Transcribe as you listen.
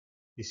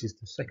This is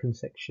the second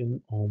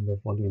section on the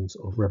volumes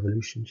of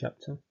revolution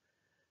chapter,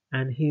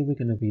 and here we're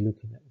going to be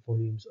looking at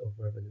volumes of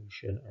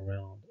revolution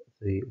around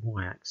the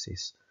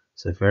y-axis.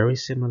 So very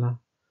similar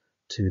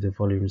to the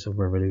volumes of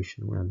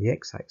revolution around the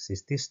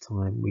x-axis. This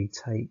time we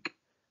take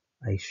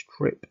a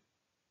strip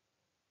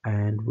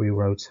and we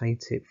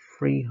rotate it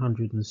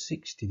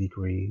 360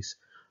 degrees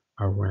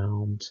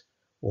around,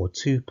 or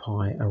 2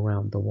 pi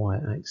around the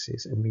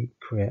y-axis, and we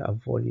create a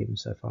volume.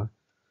 So if I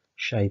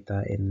shade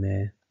that in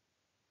there,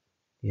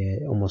 yeah,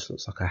 it almost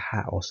looks like a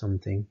hat or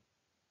something.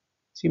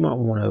 So you might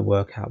want to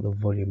work out the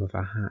volume of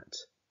a hat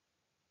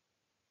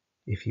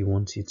if you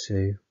wanted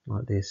to,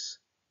 like this,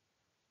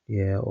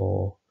 yeah,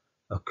 or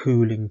a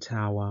cooling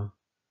tower,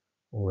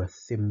 or a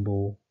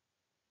thimble,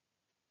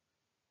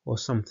 or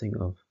something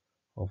of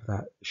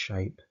that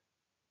shape,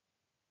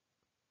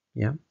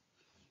 yeah.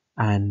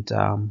 And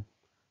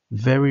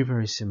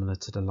very similar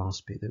to the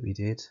last bit that we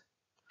did.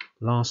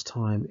 Last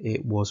time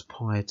it was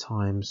pi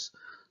times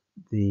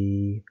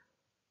the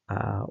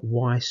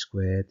y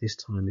squared. This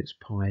time it's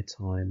pi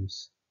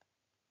times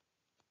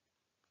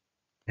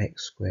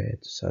x squared.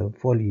 So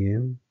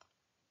volume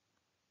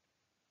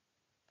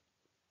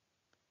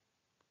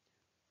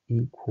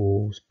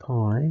equals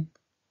pi.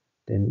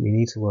 Then we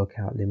need to work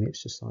out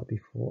limits just like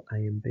before, a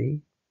and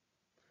b.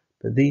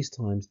 But these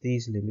times,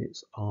 these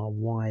limits are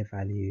y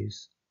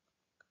values.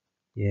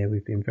 Yeah,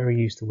 we've been very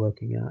used to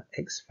working out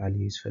x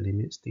values for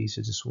limits. These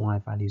are just y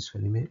values for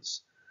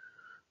limits,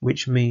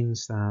 which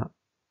means that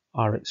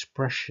our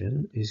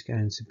expression is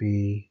going to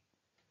be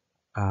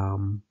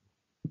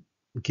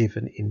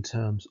given in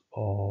terms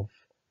of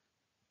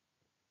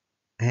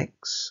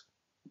x,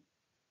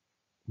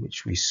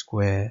 which we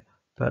square.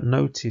 But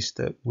notice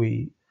that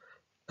we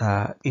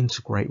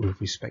integrate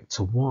with respect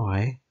to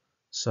y.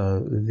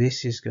 So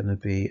this is going to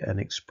be an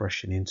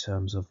expression in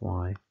terms of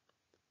y.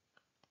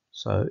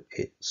 So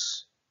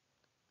it's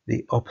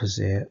the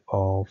opposite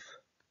of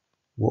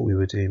what we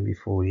were doing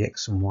before. The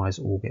x and y's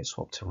all get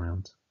swapped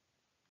around.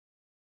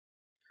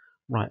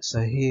 Right,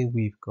 so here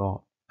we've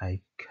got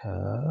a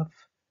curve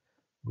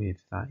with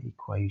that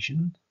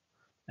equation,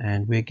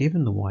 and we're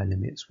given the y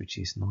limits, which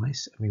is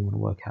nice, and we want to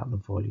work out the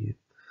volume.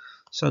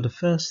 So the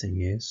first thing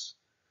is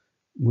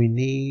we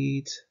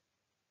need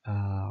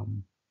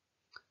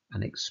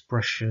an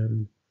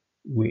expression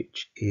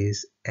which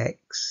is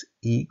x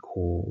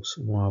equals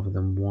rather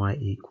than y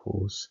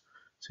equals.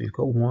 So we've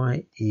got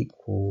y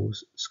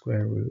equals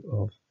square root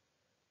of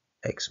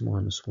x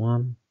minus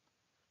 1.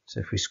 So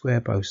if we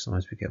square both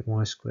sides, we get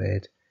y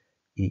squared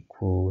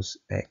equals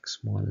x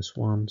minus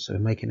 1. So we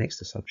make an x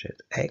the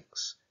subject.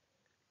 X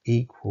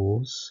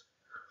equals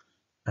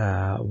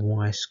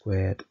y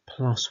squared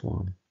plus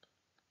 1.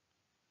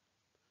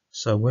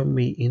 So when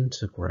we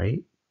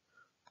integrate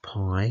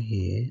pi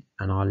here,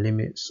 and our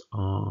limits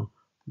are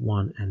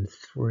 1 and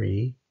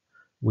 3,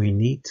 we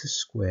need to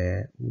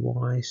square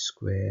y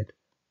squared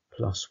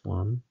plus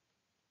 1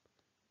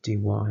 dy.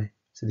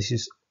 So this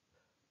is,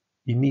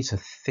 you need to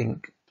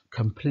think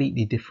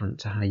completely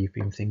different to how you've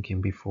been thinking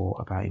before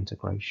about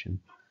integration.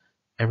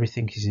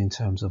 Everything is in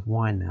terms of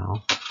y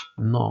now,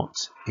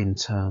 not in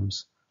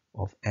terms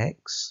of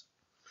x.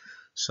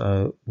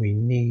 So we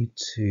need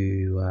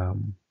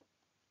to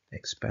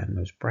expand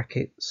those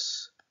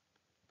brackets.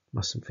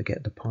 Mustn't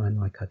forget the pi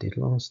like I did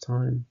last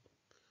time.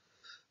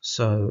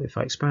 So if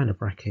I expand the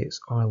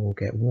brackets, I will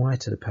get y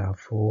to the power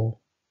 4,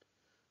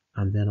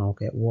 and then I'll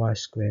get y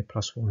squared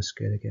plus y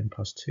squared again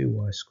plus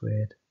 2y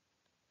squared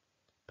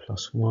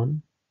plus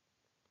 1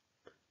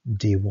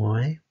 dy.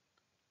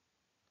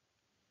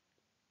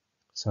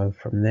 So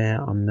from there,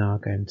 I'm now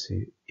going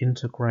to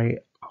integrate.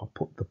 I'll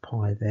put the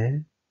pi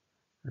there,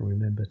 and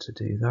remember to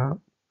do that.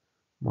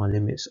 My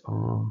limits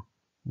are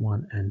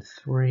 1 and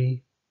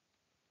 3.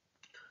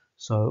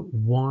 So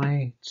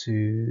y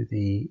to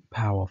the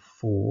power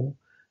 4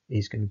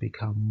 is going to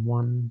become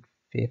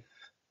 1/5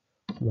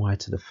 y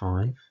to the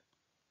 5.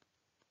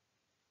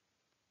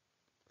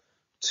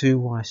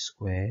 2y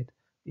squared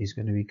is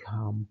going to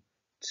become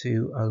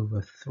 2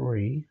 over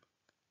 3,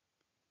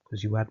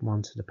 because you add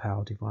 1 to the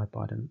power, divide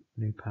by the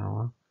new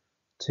power,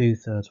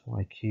 2/3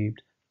 y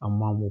cubed, and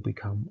 1 will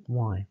become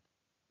y,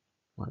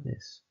 like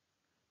this.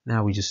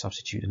 Now we just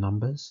substitute the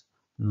numbers,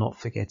 not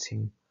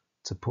forgetting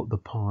to put the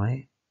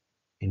pi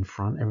in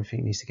front.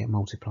 Everything needs to get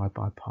multiplied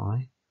by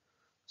pi.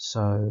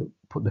 So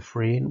put the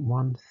 3 in,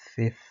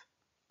 1/5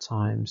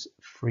 times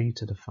 3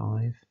 to the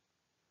 5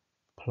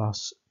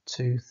 plus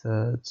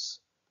 2/3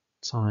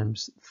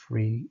 times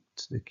 3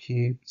 to the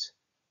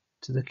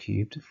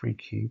cubed, 3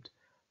 cubed,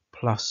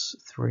 plus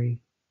 3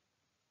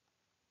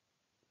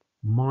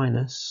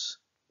 minus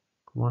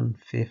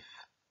 1/5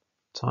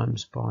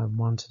 times by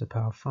 1 to the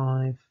power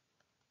 5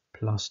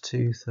 plus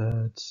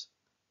 2/3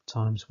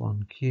 times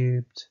 1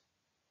 cubed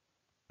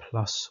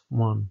plus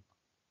 1.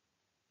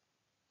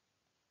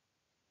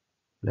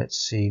 Let's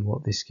see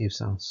what this gives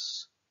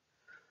us.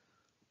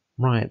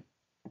 Right,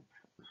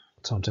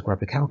 time to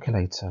grab a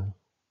calculator.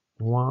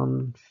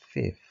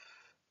 1/5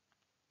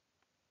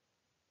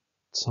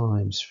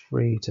 times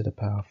 3 to the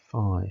power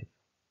 5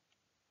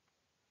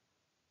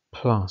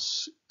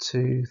 plus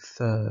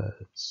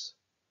 2/3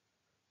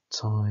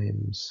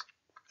 times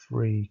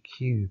 3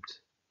 cubed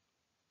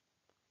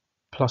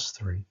plus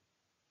 3.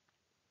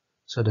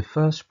 So the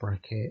first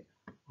bracket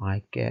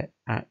I get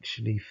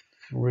actually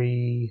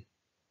 3,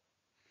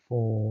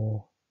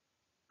 4,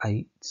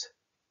 8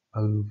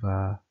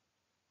 over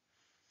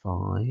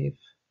 5.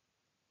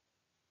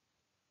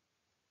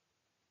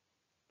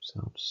 So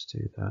I'll just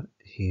do that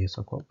here.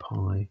 So I've got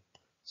pi.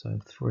 So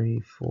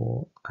 3,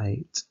 4,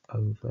 8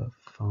 over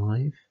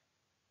 5.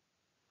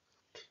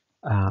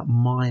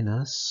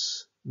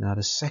 Minus, now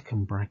the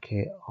second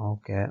bracket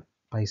I'll get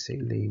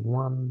basically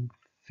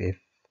 1/5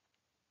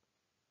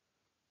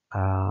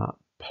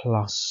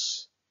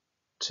 plus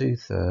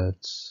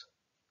 2/3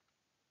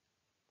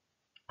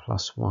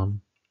 plus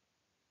 1.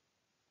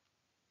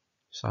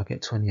 So I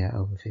get 28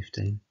 over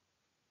 15.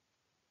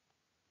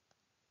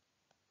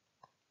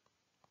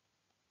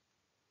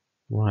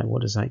 Right,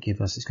 what does that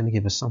give us? It's going to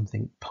give us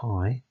something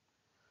pi.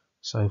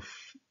 So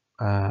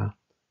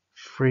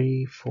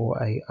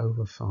 348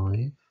 over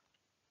 5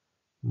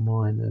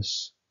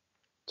 minus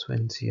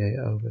 28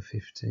 over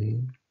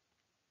 15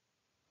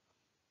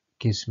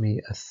 gives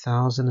me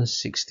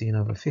 1016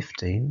 over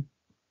 15.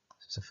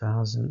 So it's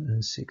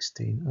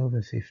 1016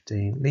 over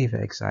 15. Leave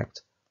it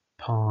exact.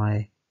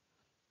 Pi,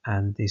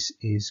 and this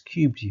is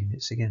cubed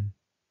units again.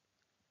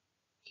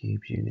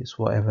 Cubed units,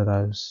 whatever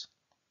those,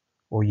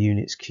 or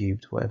units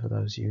cubed, whatever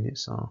those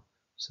units are.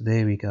 So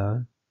there we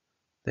go.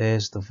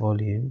 There's the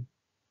volume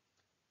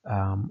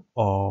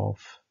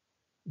of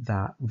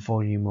that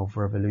volume of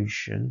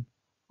revolution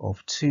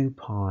of 2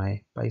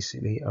 pi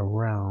basically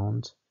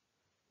around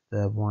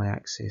the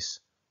y-axis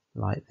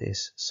like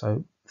this.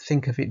 So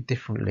think of it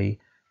differently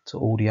to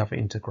all the other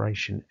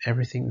integration.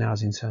 Everything now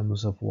is in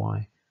terms of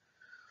y.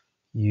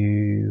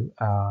 Your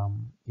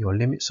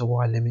limits are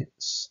y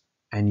limits,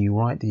 and you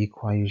write the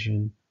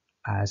equation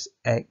as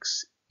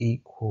x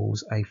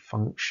equals a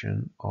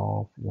function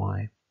of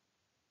y.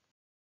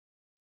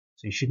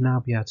 So you should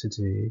now be able to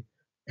do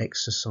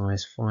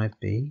exercise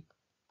 5b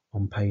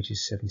on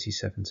pages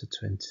 77 to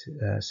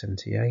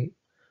 78.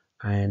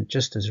 And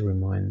just as a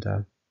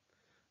reminder,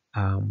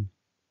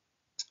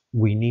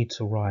 we need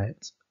to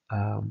write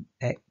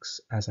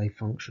x as a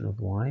function of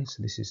y.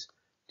 So this is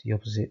the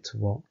opposite to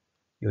what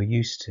you're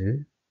used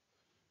to.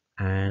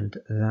 And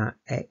that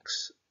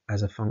x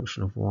as a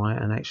function of y,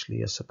 and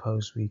actually I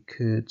suppose we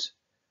could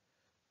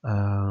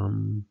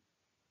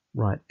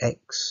write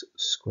x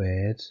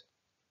squared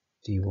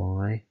dy,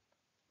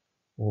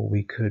 or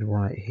we could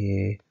write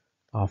here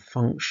our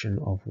function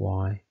of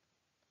y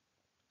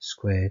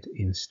squared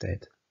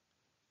instead.